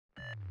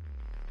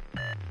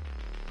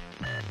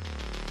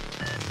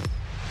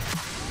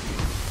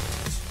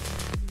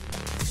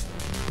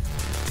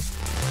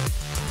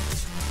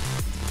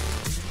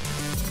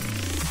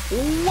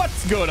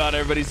What's going on,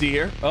 everybody? Z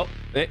here. Oh,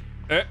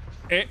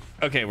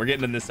 okay, we're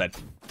getting to this side.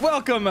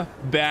 Welcome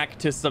back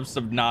to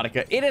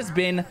Subnautica. It has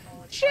been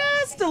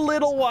just a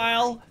little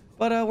while,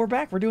 but we're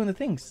back. We're doing the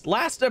things.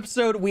 Last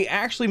episode, we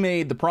actually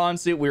made the prawn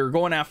suit. We were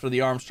going after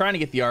the arms, trying to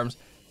get the arms,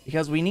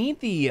 because we need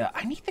the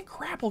I need the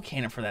grapple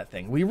cannon for that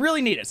thing. We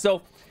really need it.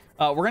 So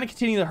we're gonna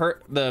continue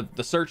the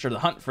search or the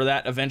hunt for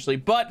that eventually.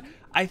 But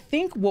I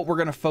think what we're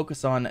gonna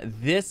focus on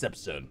this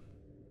episode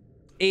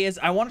is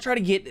I want to try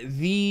to get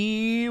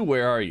the,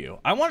 where are you?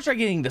 I want to try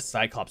getting the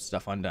Cyclops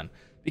stuff undone,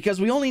 because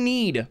we only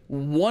need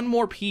one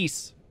more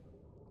piece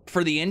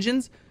for the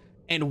engines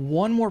and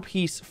one more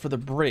piece for the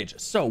bridge.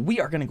 So we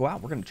are going to go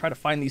out. We're going to try to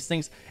find these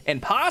things and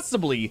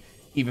possibly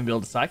even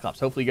build a Cyclops.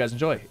 Hopefully you guys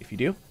enjoy. If you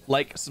do,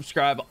 like,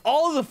 subscribe,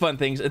 all of the fun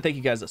things. And thank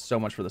you guys so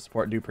much for the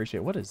support. I do appreciate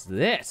it. What is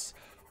this?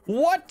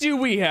 What do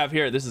we have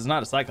here? This is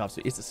not a Cyclops.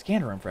 It's a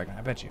scanner room fragment.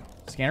 I bet you.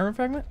 Scanner room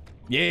fragment?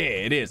 Yeah,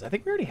 it is. I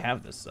think we already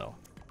have this, though.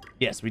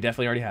 Yes, we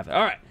definitely already have it.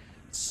 All right.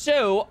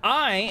 So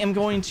I am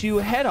going to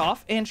head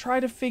off and try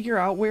to figure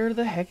out where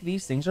the heck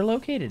these things are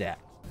located at.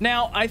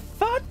 Now, I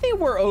thought they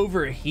were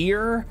over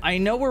here. I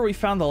know where we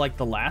found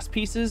the last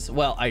pieces.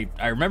 Well, I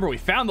remember we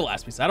found the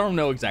last piece. I don't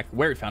know exactly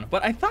where we found it,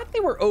 but I thought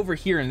they were over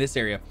here in this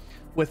area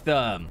with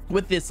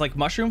this like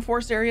mushroom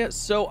forest area.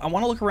 So I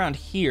want to look around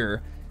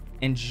here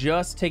and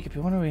just take a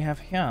peek. What do we have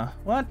here?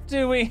 What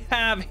do we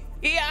have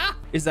here?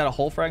 Is that a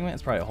hull fragment?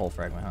 It's probably a hull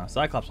fragment, huh?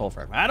 Cyclops hull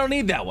fragment. I don't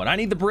need that one. I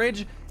need the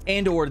bridge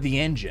and or the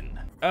engine.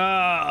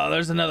 Oh,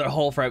 there's another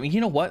hull fragment.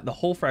 You know what? The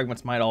hull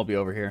fragments might all be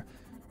over here.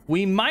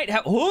 We might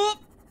have, whoop,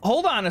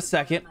 hold on a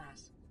second.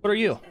 What are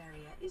you?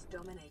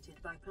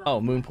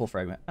 Oh, moon pool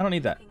fragment. I don't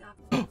need that.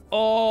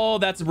 Oh,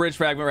 that's a bridge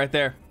fragment right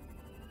there.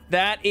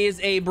 That is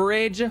a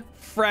bridge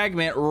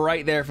fragment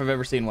right there if I've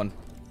ever seen one.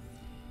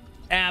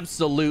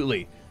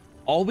 Absolutely.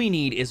 All we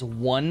need is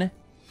one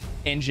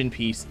engine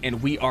piece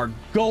and we are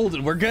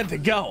golden. We're good to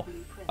go.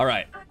 All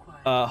right.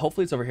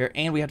 Hopefully it's over here,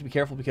 and we have to be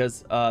careful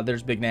because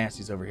there's big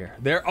nasties over here.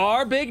 There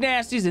are big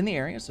nasties in the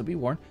area, so be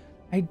warned.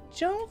 I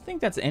don't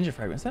think that's an engine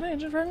fragment. Is that an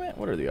engine fragment?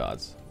 What are the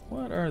odds?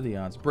 What are the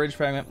odds? Bridge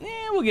fragment.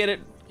 We'll get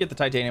it. Get the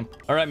titanium.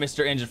 All right,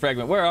 Mr. Engine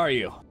fragment, where are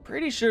you?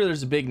 Pretty sure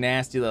there's a big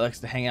nasty that likes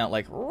to hang out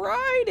like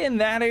right in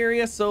that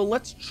area, so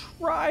let's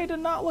try to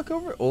not look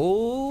over.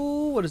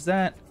 Oh, what is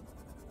that?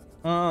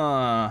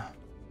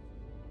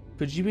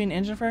 Could you be an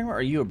engine fragment, or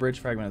are you a bridge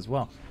fragment as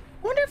well?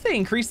 I wonder if they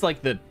increase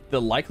like the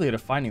likelihood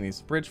of finding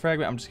these. Bridge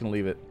fragment, I'm just gonna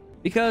leave it,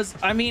 because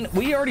I mean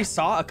we already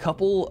saw a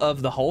couple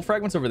of the hull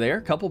fragments over there,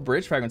 a couple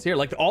bridge fragments here,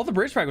 like all the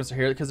bridge fragments are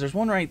here because there's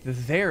one right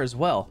there as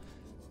well.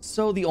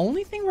 So the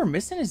only thing we're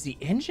missing is the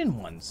engine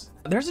ones.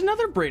 There's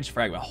another bridge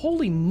fragment.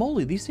 Holy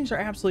moly, these things are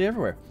absolutely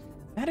everywhere.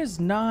 That is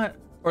not,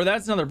 or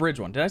that's another bridge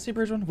one. Did I say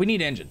bridge one? We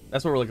need engine.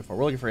 That's what we're looking for.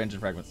 We're looking for engine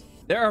fragments.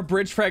 There are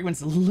bridge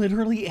fragments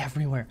literally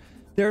everywhere.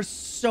 There's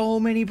so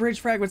many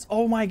bridge fragments.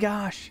 Oh my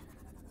gosh.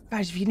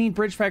 Guys, if you need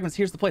bridge fragments,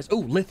 here's the place. Oh,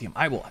 lithium.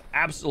 I will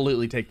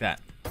absolutely take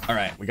that. All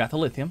right, we got the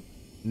lithium.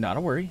 Not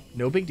a worry.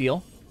 No big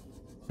deal.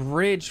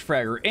 Bridge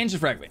fragment, engine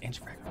fragment.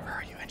 Engine fragment. Where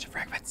are you, engine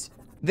fragments?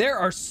 There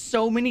are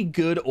so many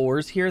good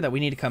ores here that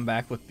we need to come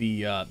back with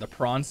the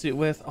prawn suit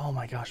with. Oh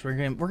my gosh, we're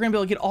gonna be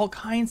able to get all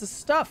kinds of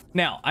stuff.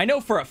 Now, I know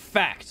for a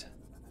fact,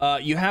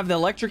 you have the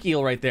electric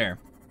eel right there,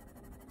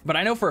 but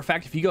I know for a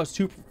fact if you go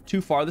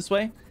too far this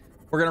way,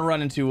 we're gonna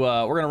run into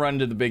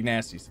the big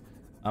nasties.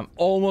 I'm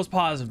almost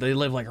positive they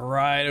live like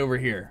right over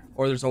here,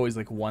 or there's always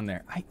like one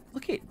there.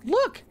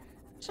 Look,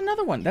 there's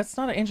another one. That's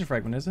not an engine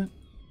fragment, is it?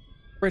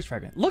 Bridge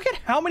fragment. Look at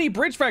how many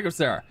bridge fragments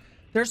there are.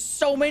 There's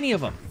so many of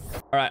them.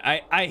 All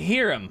right, I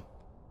hear him.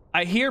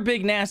 I hear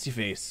big nasty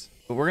face,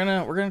 but we're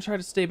gonna try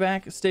to stay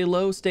back, stay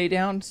low, stay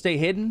down, stay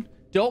hidden.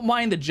 Don't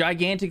mind the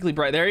gigantically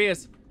bright. There he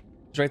is.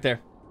 He's right there.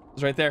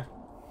 He's right there.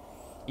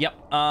 Yep.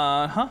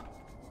 Not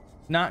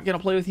gonna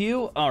play with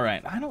you. All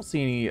right. I don't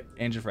see any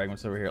engine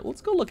fragments over here.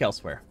 Let's go look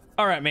elsewhere.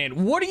 All right,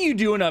 man, what are you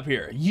doing up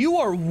here? You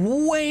are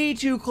way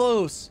too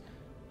close.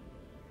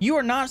 You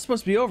are not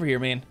supposed to be over here,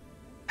 man.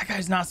 That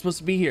guy's not supposed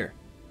to be here.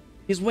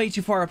 He's way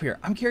too far up here.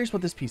 I'm curious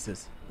what this piece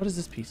is. What is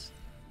this piece?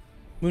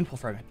 Moonpool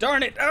fragment.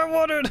 Darn it, I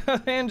wanted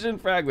an engine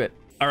fragment.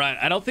 All right,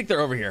 I don't think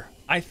they're over here.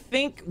 I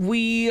think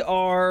we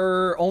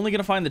are only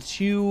gonna find the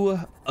two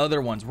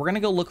other ones. We're gonna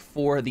go look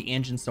for the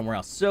engine somewhere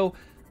else. So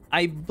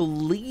I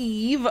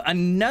believe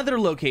another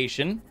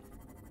location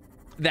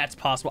that's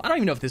possible, I don't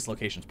even know if this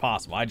location is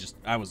possible,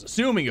 I was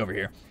assuming over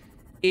here,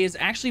 is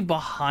actually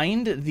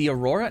behind the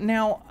Aurora.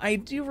 Now I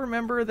do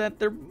remember that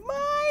there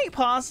might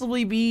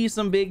possibly be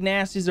some big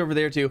nasties over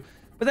there too,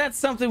 but that's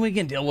something we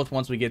can deal with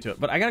once we get to it.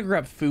 But I gotta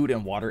grab food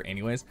and water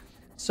anyways,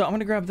 so I'm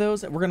gonna grab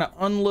those. We're gonna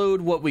unload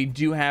what we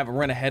do have, and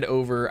we're gonna head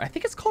over, I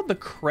think it's called the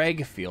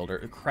Crag Field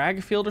or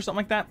something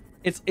like that.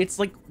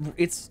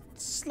 It's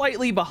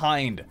slightly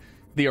behind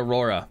the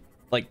Aurora,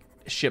 like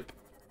ship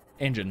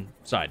engine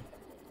side.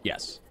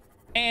 Yes.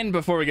 And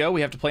before we go, we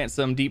have to plant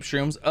some deep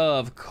shrooms,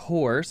 of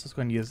course. Let's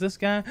go ahead and use this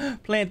guy.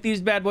 Plant these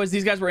bad boys.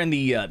 These guys were in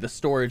the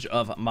storage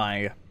of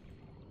my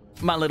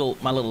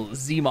little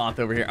Z-moth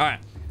over here. All right.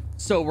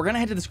 So we're gonna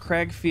head to this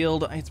crag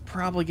field. It's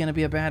probably gonna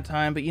be a bad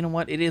time, but you know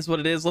what? It is what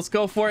it is. Let's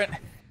go for it.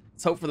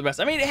 Let's hope for the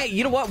best. I mean, hey,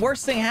 you know what?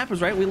 Worst thing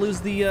happens, right? We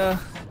lose the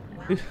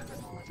we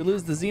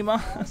lose the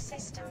Zima.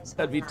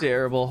 That'd be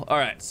terrible. All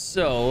right,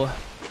 so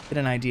get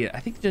an idea. I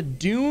think the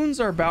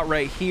dunes are about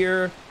right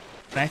here,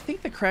 and I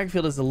think the crag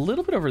field is a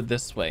little bit over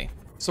this way.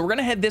 So we're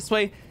gonna head this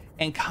way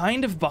and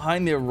kind of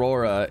behind the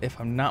Aurora, if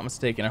I'm not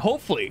mistaken, and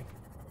hopefully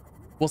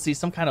we'll see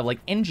some kind of like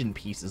engine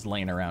pieces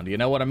laying around. You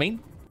know what I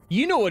mean?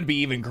 You know what would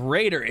be even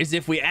greater is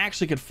if we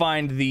actually could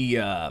find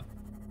the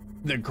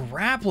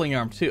grappling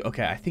arm too.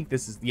 Okay, I think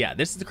this is, yeah,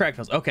 this is the crag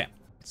field. Okay,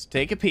 let's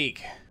take a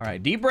peek. All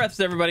right, deep breaths,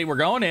 everybody. We're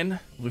going in.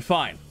 We'll be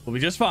fine. We'll be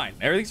just fine.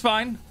 Everything's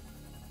fine.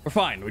 We're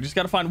fine. We just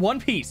got to find one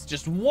piece.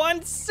 Just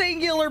one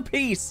singular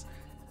piece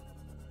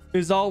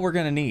is all we're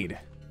gonna need.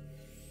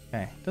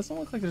 Okay, doesn't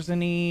look like there's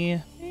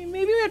any.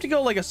 Maybe we have to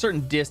go like a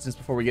certain distance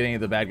before we get any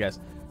of the bad guys.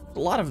 A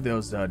lot of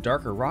those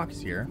darker rocks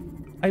here.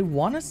 I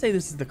want to say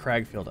this is the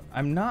crag field.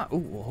 I'm not.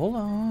 Ooh, hold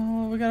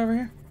on. What we got over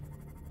here?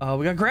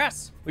 We got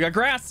grass. We got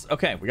grass.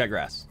 Okay, we got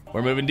grass.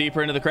 We're moving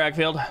deeper into the crag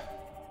field.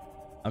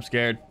 I'm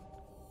scared.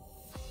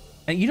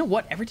 And you know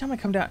what? Every time I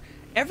come down,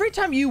 every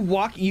time you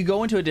walk, you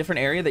go into a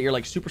different area that you're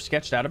like super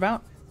sketched out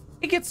about,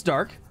 it gets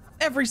dark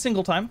every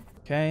single time.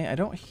 Okay, I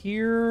don't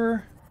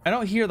hear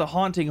the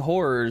haunting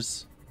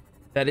horrors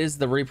that is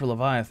the Reaper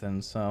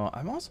Leviathan. So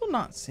I'm also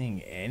not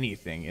seeing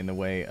anything in the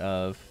way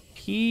of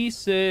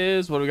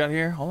pieces. What do we got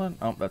here? Hold on.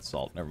 Oh, that's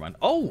salt. Never mind.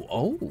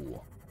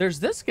 Oh, there's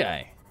this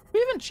guy. We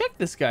haven't checked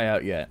this guy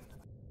out yet.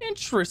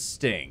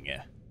 Interesting.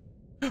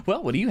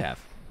 Well, what do you have?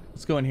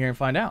 Let's go in here and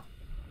find out.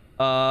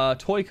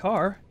 Toy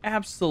car.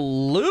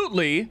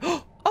 Absolutely.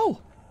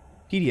 Oh,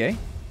 PDA.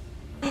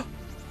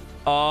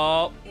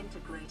 Oh,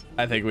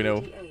 I think we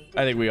know.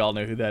 I think we all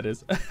know who that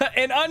is.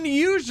 An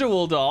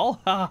unusual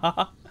doll.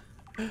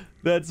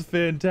 That's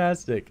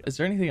fantastic. Is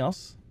there anything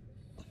else?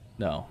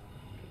 No.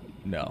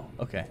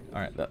 Okay. All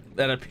right.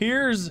 That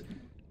appears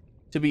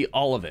to be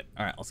all of it.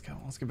 All right, let's go.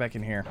 Let's get back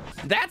in here.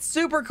 That's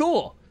super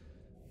cool.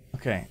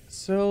 Okay,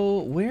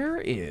 so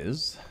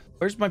where's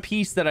my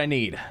piece that I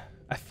need?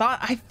 I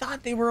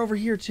thought they were over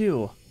here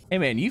too. Hey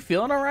man, you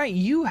feeling all right?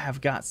 You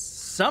have got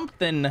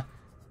something.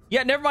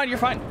 Yeah, never mind. You're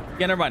fine.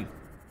 Yeah, never mind.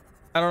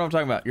 I don't know what I'm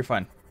talking about. You're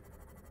fine.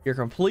 You're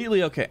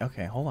completely okay.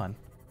 Okay, hold on.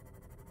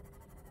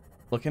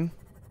 Looking.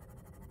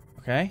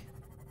 Okay.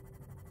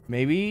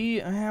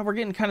 Maybe we're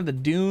getting kind of the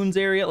dunes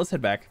area. Let's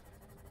head back.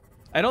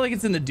 I don't think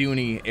it's in the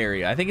Dooney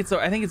area. I think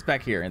it's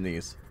back here in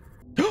these.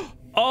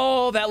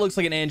 Oh, that looks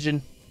like an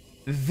engine.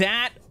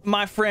 That,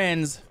 my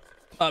friends,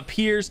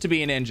 appears to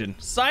be an engine.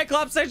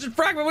 Cyclops engine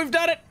fragment. We've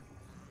done it.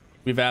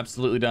 We've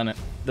absolutely done it.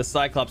 The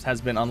Cyclops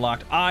has been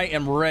unlocked. I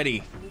am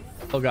ready.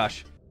 Oh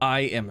gosh,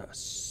 I am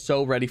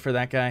so ready for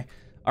that guy.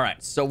 All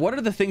right, so what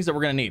are the things that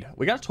we're gonna need?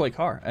 We got a toy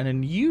car, an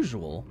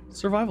unusual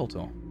survival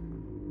tool.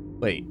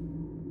 Wait,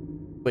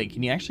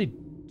 can you actually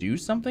do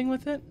something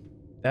with it?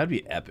 That'd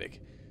be epic.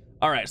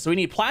 All right, so we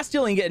need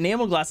plasteel ingot,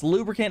 enamel glass,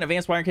 lubricant,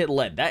 advanced wiring kit,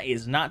 lead. That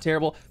is not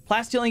terrible.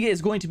 Plasteel ingot is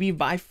going to be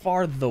by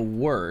far the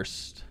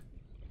worst.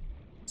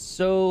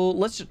 So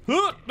let's just,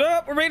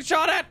 we're being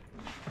shot at.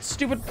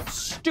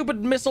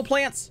 Stupid missile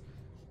plants.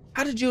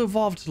 How did you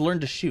evolve to learn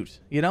to shoot?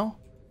 You know,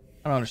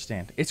 I don't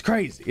understand. It's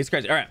crazy. It's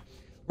crazy. All right,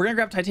 we're gonna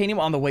grab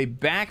titanium on the way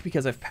back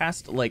because I've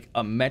passed like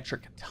a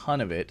metric ton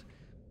of it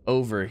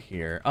over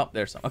here. Oh,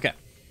 there's some. Okay,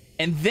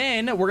 and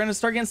then we're gonna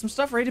start getting some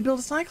stuff ready to build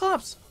a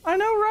Cyclops. I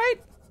know, right?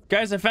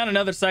 Guys, I found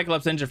another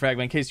Cyclops engine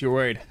fragment in case you were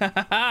worried.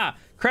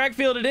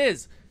 Cragfield it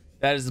is.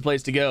 That is the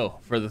place to go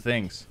for the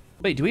things.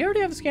 Wait, do we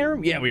already have the scanner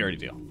room? Yeah, we already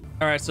do.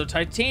 All right, so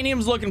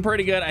titanium's looking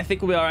pretty good. I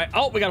think we'll be all right.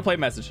 Oh, we got to play a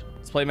message.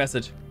 Let's play a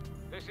message.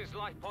 This is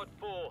Lifepod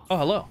 4. Oh,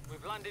 hello.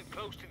 We've landed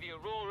close to the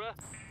Aurora.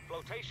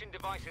 Flotation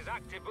device is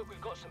active, but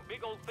we've got some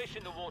big old fish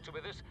in the water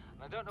with us,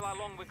 and I don't know how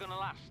long we're going to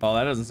last. Oh,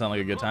 that doesn't sound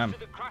like a good time. To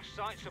the crash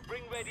site, so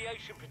bring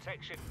radiation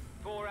protection.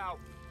 4 out.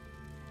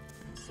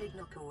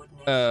 Signal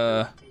coordinates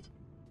selected.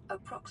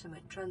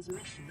 Approximate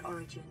transmission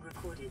origin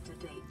recorded to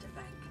data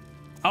bank.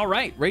 All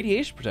right,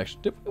 radiation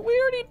protection.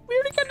 We already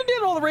kind of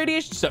did all the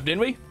radiation stuff, didn't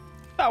we?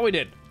 Thought we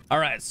did. All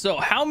right, so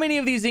how many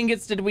of these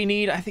ingots did we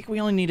need? I think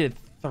we only needed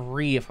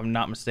 3, if I'm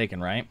not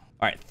mistaken, right?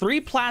 All right, 3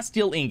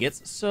 plasteel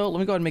ingots. So let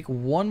me go ahead and make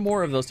 1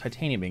 more of those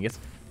titanium ingots.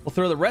 We'll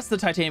throw the rest of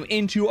the titanium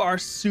into our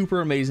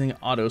super amazing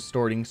auto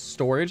storing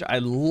storage. I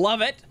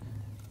love it.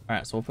 All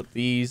right, so we'll put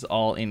these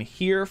all in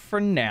here for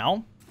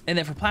now. And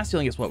then for plasteel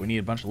ingots, what? We need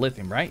a bunch of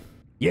lithium, right?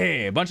 Yeah,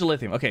 a bunch of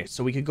lithium. Okay,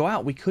 so we could go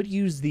out. We could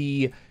use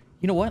the,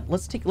 you know what?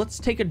 Let's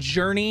take a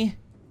journey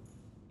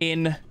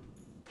in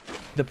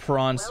the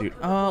prawn suit.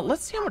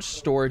 Let's see how much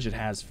storage it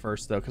has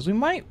first, though, because we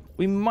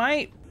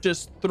might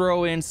just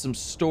throw in some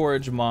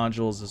storage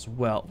modules as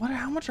well.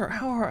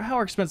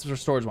 How expensive are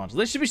storage modules?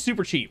 They should be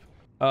super cheap.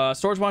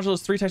 Storage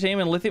modules, 3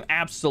 titanium and lithium.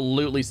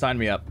 Absolutely, sign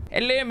me up.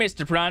 Hello,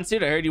 Mr. Prawn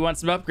Suit. I heard you want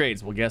some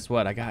upgrades. Well, guess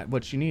what? I got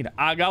what you need.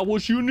 I got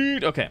what you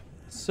need. Okay,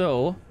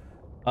 so,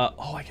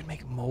 oh, I can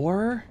make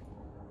more.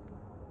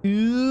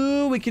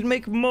 Ooh, we can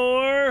make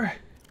more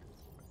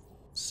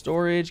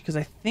storage because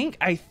I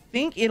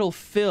think it'll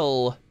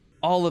fill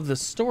all of the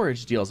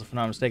storage deals, if I'm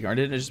not mistaken. Or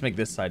did it just make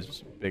this side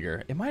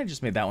bigger? It might have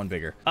just made that one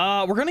bigger.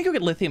 We're gonna go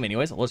get lithium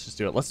anyways. Let's just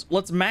do it.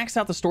 Let's max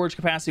out the storage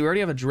capacity. We already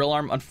have a drill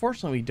arm.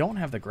 Unfortunately, we don't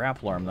have the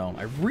grapple arm though.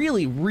 I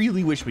really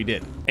wish we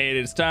did. It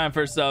is time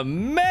for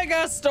some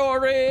mega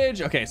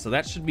storage. Okay, so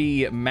that should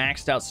be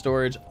maxed out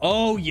storage.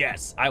 Oh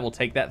yes, I will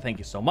take that. Thank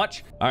you so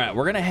much. All right,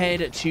 we're gonna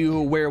head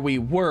to where we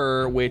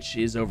were, which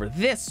is over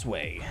this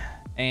way.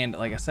 And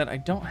like I said, I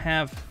don't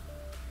have...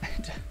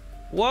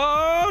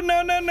 Whoa,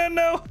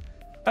 no.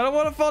 I don't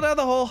want to fall down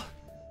the hole.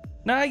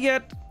 Not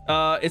yet.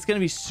 It's going to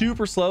be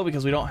super slow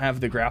because we don't have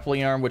the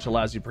grappling arm, which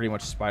allows you to pretty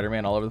much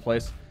Spider-Man all over the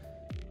place.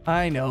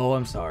 I know,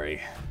 I'm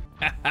sorry.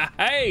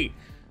 Hey,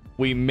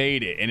 we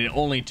made it, and it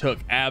only took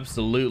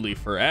absolutely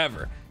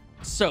forever.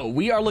 So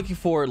we are looking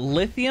for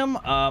lithium.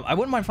 I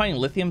wouldn't mind finding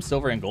lithium,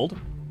 silver, and gold,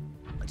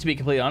 to be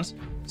completely honest.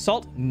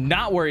 Salt,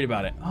 not worried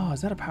about it. Oh,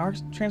 is that a power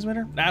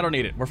transmitter? I don't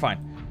need it. We're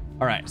fine.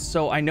 All right,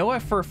 so I know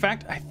for a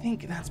fact, I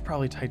think that's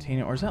probably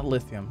titanium, or is that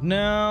lithium?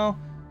 No.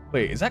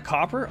 Wait, is that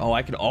copper? Oh,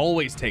 I could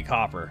always take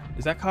copper.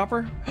 Is that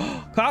copper?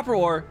 Copper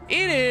ore,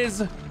 it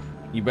is.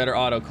 You better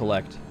auto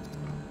collect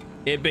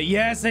it, but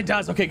yes, it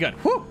does. Okay, good.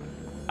 Whew.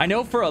 I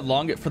know for the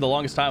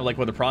longest time, like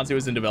when the Pronto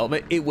was in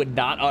development, it would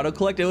not auto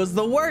collect. It was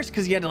the worst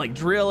because you had to like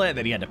drill it,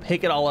 then you had to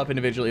pick it all up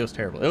individually. It was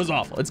terrible. It was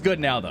awful. It's good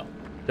now though.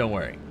 Don't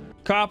worry.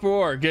 Copper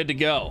ore, good to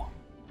go.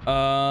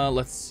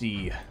 Let's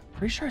see.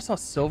 Pretty sure I saw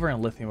silver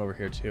and lithium over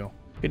here too.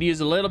 Could use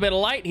a little bit of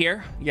light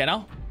here, you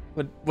know?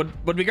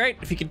 Would be great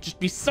if you could just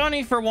be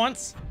sunny for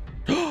once.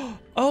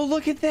 Oh,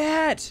 look at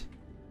that.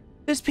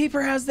 This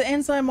paper has the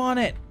enzyme on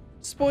it.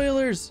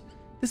 Spoilers.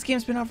 This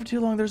game's been out for too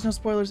long. There's no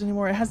spoilers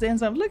anymore. It has the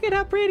enzyme. Look at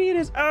how pretty it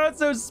is. Oh, it's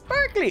so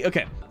sparkly.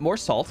 Okay, more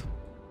salt.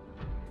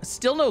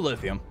 Still no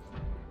lithium.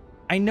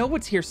 I know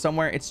what's here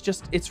somewhere.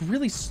 It's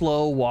really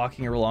slow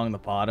walking along the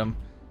bottom.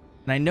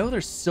 And I know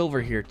there's silver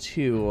here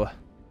too.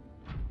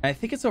 I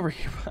think it's over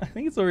here. I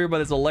think it's over here by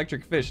this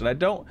electric fish. And I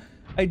don't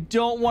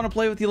want to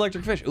play with the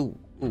electric fish. Ooh.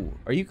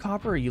 Are you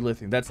copper or are you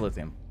lithium? That's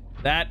lithium.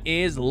 That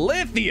is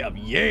lithium.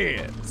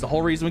 Yeah. It's the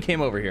whole reason we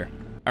came over here.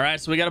 All right,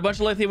 so we got a bunch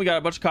of lithium. We got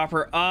a bunch of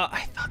copper.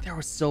 I thought there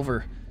was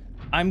silver.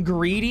 I'm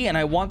greedy and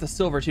I want the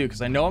silver too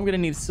because I know I'm going to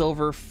need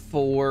silver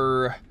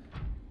for...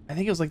 I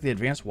think it was like the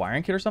advanced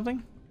wiring kit or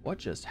something. What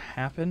just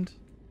happened?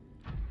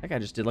 That guy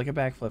just did like a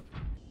backflip.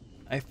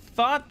 I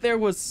thought there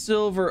was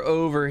silver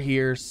over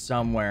here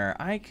somewhere.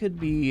 I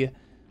could be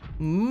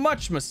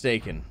much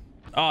mistaken.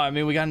 Oh, I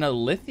mean, we got another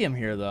lithium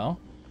here though.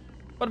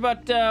 What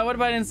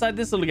about inside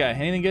this little guy?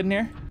 Anything good in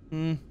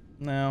here?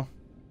 No.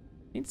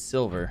 Need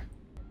silver.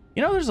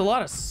 You know, there's a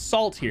lot of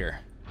salt here.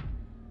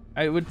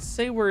 I would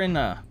say we're in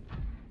an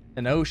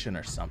ocean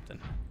or something.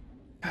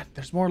 God,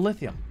 there's more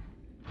lithium.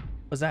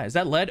 What's that? Is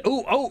that lead?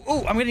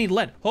 Oh, I'm gonna need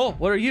lead. Oh,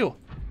 what are you?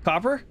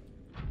 Copper?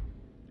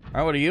 All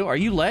right, what are you? Are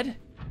you lead?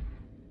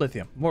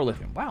 Lithium, more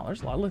lithium. Wow,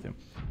 there's a lot of lithium.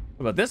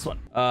 What about this one?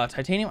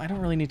 Titanium? I don't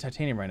really need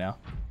titanium right now.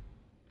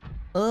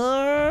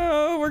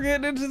 Oh, we're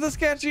getting into the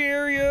sketchy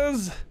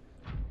areas.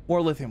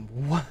 More lithium.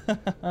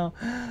 Wow.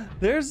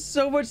 There's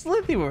so much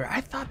lithium over here.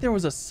 I thought there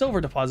was a silver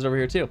deposit over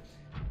here too.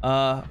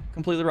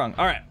 Completely wrong.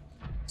 All right.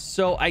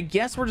 So I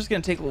guess we're just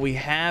going to take what we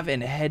have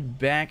and head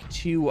back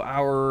to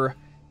our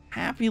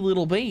happy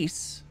little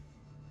base.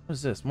 What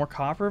is this? More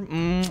copper?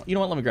 You know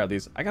what? Let me grab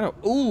these. I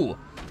got to... Ooh,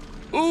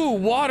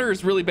 water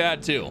is really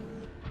bad too.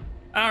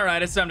 All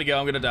right, it's time to go.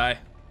 I'm going to die.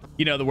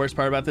 You know, the worst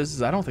part about this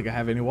is I don't think I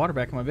have any water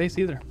back in my base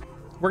either.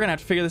 We're going to have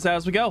to figure this out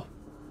as we go.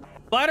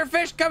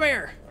 Bladderfish, come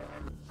here.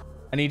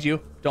 I need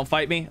you. Don't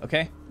fight me,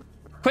 okay?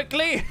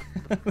 Quickly!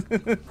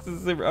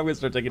 I'm gonna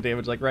start taking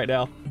damage like right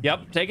now.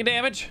 Yep, taking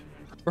damage.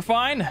 We're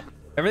fine.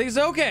 Everything's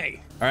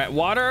okay. All right,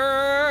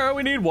 water.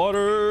 We need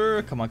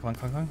water. Come on.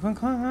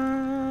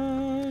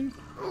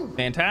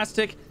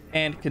 Fantastic.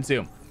 And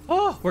consume.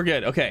 Oh, we're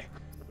good. Okay,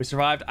 we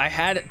survived. I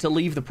had to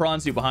leave the prawn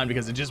suit behind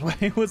because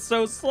it was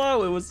so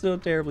slow. It was so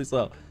terribly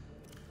slow.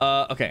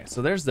 Okay,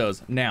 so there's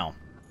those. Now,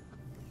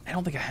 I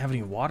don't think I have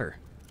any water.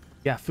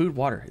 Yeah, food,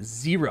 water,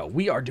 0.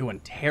 We are doing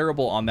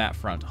terrible on that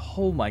front.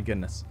 Oh my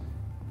goodness.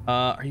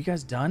 Are you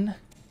guys done?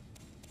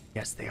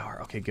 Yes, they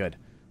are. Okay, good.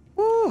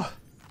 Woo. All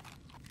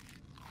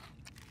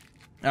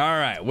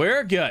right,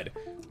 we're good.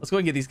 Let's go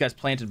and get these guys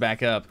planted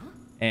back up,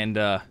 and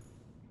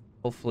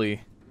hopefully,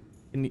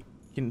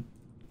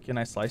 can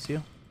I slice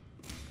you?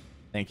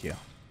 Thank you.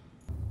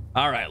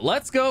 All right,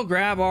 let's go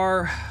grab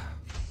our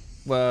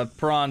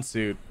prawn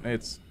suit.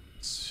 It's,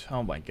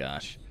 oh my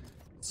gosh,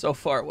 so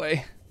far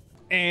away.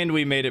 And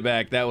we made it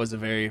back. That was a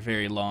very,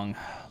 very long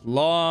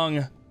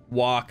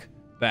walk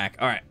back.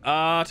 All right.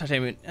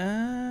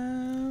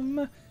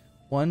 Titanium.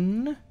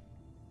 One.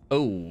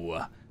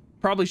 Oh,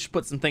 probably should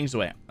put some things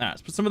away. All right,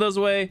 let's put some of those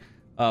away.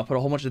 Put a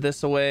whole bunch of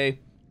this away.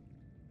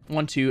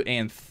 1, 2,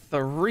 and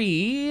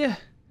 3.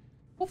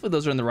 Hopefully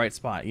those are in the right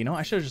spot. You know,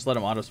 I should have just let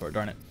them auto sort.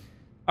 Darn it.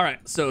 All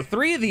right, so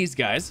 3 of these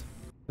guys.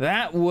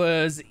 That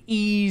was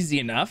easy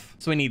enough.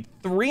 So we need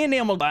 3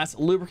 enamel glass,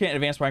 lubricant,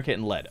 advanced wire kit,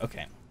 and lead.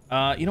 Okay.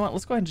 You know what?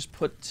 Let's go ahead and just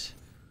let's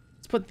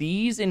put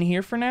these in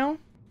here for now.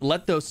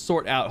 Let those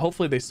sort out.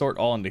 Hopefully they sort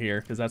all into here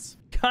because that's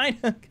kind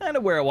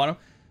of where I want them.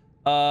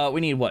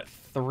 We need what?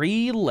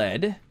 3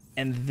 lead.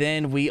 And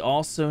then we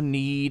also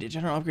need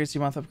general upgrades,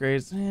 seamoth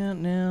upgrades.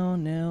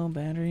 No,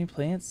 battery,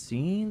 plant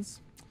seeds.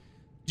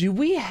 Do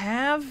we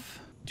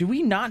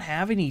not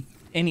have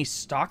any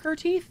stalker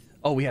teeth?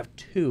 Oh, we have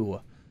 2.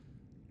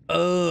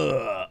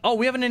 Oh,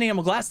 we have an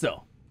enamel glass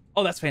though.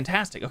 Oh, that's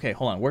fantastic. Okay,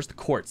 hold on. Where's the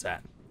quartz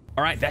at?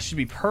 All right, that should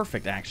be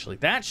perfect actually.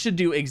 That should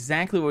do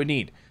exactly what we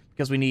need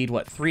because we need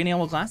what? 3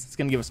 enamel glass. It's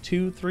gonna give us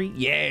 2, 3.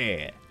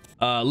 Yeah.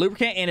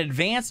 Lubricant and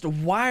advanced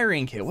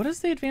wiring kit. What is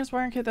the advanced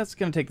wiring kit? That's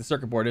gonna take the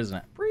circuit board, isn't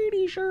it?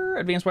 Pretty sure.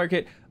 Advanced wiring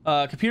kit,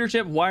 computer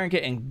chip, wiring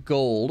kit, and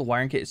gold.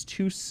 Wiring kit is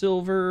 2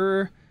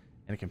 silver,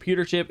 and a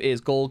computer chip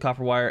is gold,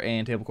 copper wire,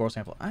 and table coral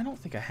sample. I don't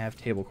think I have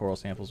table coral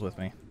samples with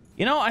me.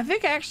 You know, I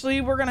think actually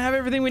we're gonna have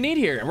everything we need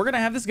here, and we're gonna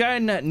have this guy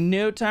in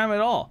no time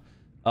at all.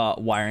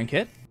 Wiring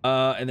kit,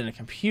 and then a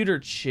computer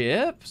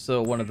chip.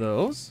 So one of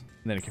those,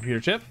 and then a computer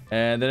chip,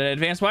 and then an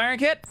advanced wiring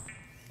kit.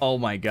 Oh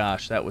my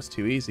gosh, that was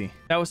too easy.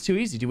 That was too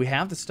easy. Do we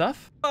have the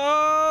stuff?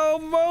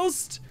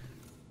 Almost.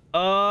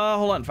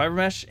 Hold on. Fiber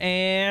mesh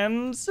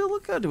and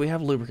silica. Do we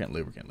have lubricant?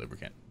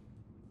 Lubricant?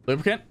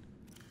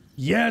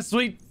 Yes,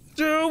 we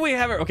do. We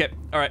have it. Okay.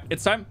 All right.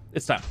 It's time.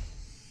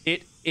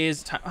 It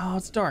is time. Oh,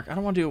 it's dark. I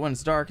don't want to do it when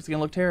it's dark. It's going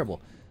to look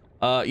terrible.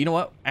 You know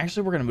what?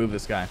 Actually, we're going to move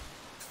this guy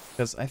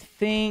because I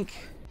think,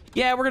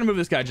 yeah, we're going to move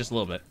this guy just a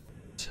little bit.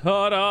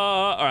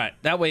 Ta-da! All right,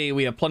 that way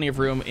we have plenty of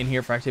room in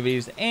here for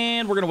activities,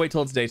 and we're gonna wait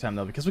till it's daytime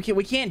though, because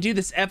we can't do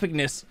this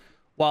epicness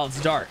while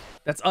it's dark.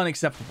 That's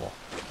unacceptable.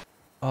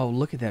 Oh,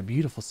 look at that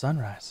beautiful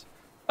sunrise.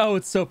 Oh,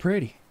 it's so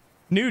pretty.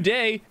 New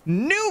day,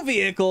 new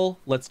vehicle.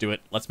 Let's do it.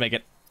 Let's make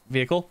it.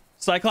 Vehicle,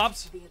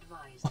 Cyclops.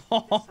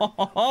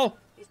 Oh,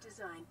 is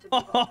designed to be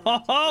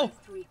operated by a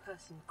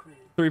 3-person crew.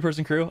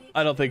 3-person crew?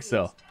 I don't think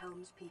so.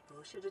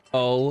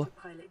 Oh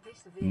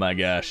my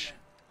gosh,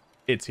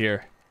 it's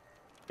here.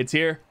 It's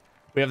here.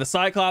 We have the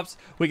Cyclops.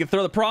 We can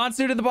throw the prawn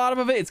suit at the bottom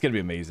of it. It's going to be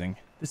amazing.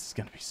 This is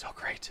going to be so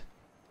great.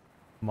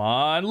 Come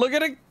on. Look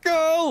at it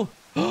go.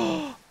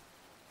 Ta-da!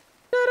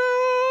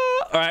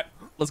 All right.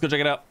 Let's go check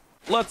it out.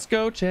 Let's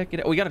go check it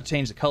out. We got to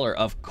change the color,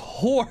 of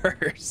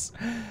course.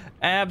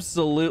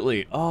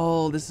 Absolutely.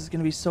 Oh, this is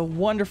going to be so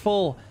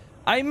wonderful.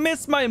 I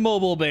miss my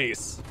mobile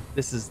base.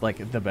 This is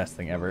like the best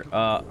thing ever.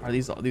 Are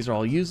these are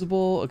all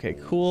usable? Okay,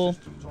 cool.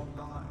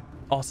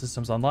 All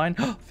systems online.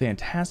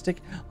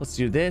 Fantastic. Let's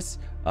do this.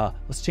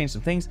 Let's change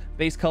some things.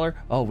 Base color.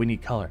 Oh, we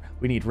need color.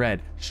 We need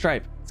red.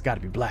 Stripe. It's got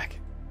to be black.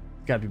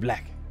 It's got to be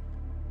black.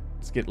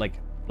 Let's get like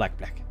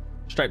black.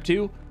 Stripe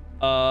 2.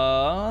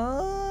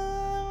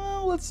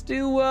 Let's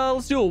do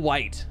a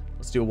white.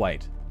 Let's do a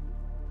white.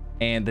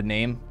 And the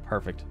name.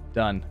 Perfect.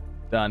 Done.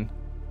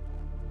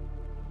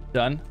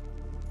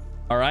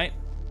 All right.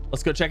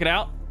 Let's go check it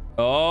out.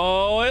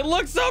 Oh, it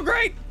looks so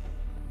great.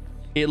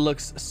 It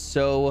looks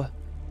so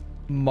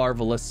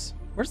marvelous.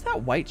 Where's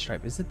that white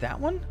stripe? Is it that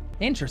one?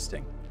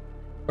 Interesting.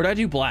 Or did I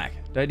do black?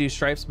 Did I do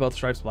stripes, both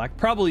stripes black?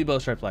 Probably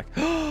both stripes black.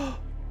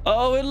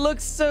 Oh, it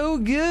looks so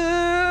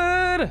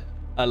good.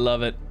 I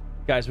love it.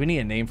 Guys, we need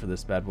a name for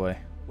this bad boy.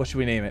 What should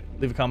we name it?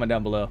 Leave a comment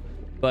down below.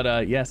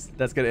 But yes,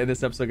 that's gonna end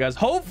this episode, guys.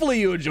 Hopefully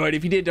you enjoyed.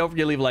 If you did, don't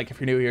forget to leave a like. If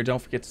you're new here,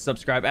 don't forget to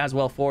subscribe as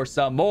well for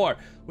some more.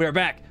 We are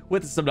back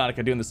with the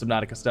Subnautica, doing the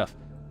Subnautica stuff,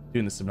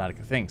 doing the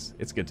Subnautica things.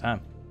 It's a good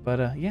time.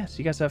 But yes,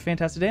 you guys have a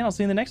fantastic day, and I'll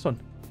see you in the next one.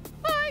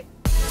 Bye.